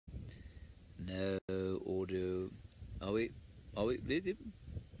No audio. Are we?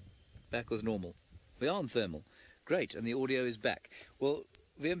 Back with normal. We are on thermal. Great, and the audio is back. Well,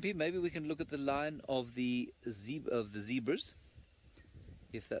 VMP, maybe we can look at the line of the zebras,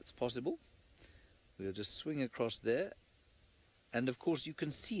 if that's possible. We'll just swing across there. And of course, you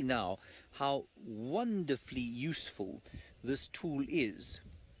can see now how wonderfully useful this tool is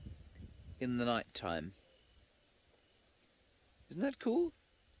in the night time. Isn't that cool?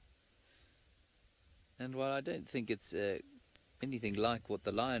 And while I don't think it's anything like what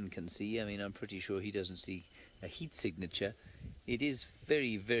the lion can see, I mean, I'm pretty sure he doesn't see a heat signature, it is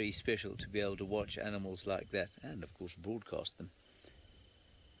very, very special to be able to watch animals like that and, of course, broadcast them.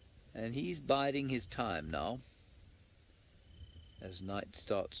 And he's biding his time now as night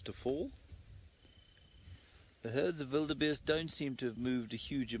starts to fall. The herds of wildebeest don't seem to have moved a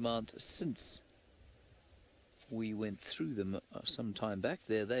huge amount since we went through them some time back.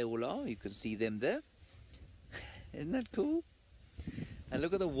 There they all are. You can see them there. Isn't that cool? And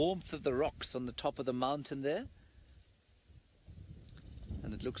look at the warmth of the rocks on the top of the mountain there.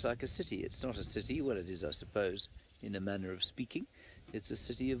 And it looks like a city. It's not a city. Well, it is, I suppose, in a manner of speaking. It's a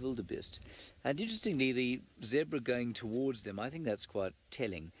city of wildebeest. And interestingly, the zebra going towards them, I think that's quite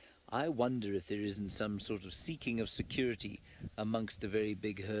telling. I wonder if there isn't some sort of seeking of security amongst a very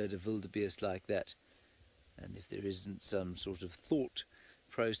big herd of wildebeest like that. And if there isn't some sort of thought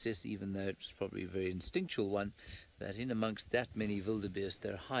process, even though it's probably a very instinctual one, that in amongst that many wildebeest,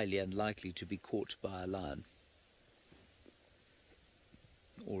 they're highly unlikely to be caught by a lion.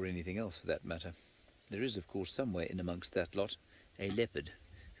 Or anything else for that matter. There is, of course, somewhere in amongst that lot, a leopard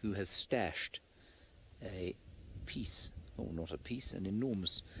who has stashed a piece, or not a piece, an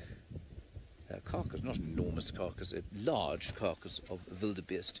enormous carcass, not an enormous carcass, a large carcass of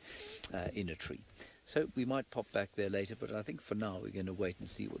wildebeest in a tree. So we might pop back there later, but I think for now we're going to wait and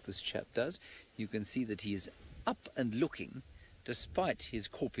see what this chap does. You can see that he is up and looking despite his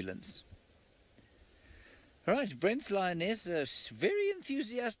corpulence. All right, Brent's lioness, very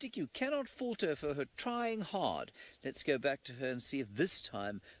enthusiastic. You cannot fault her for her trying hard. Let's go back to her and see if this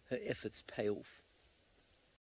time her efforts pay off.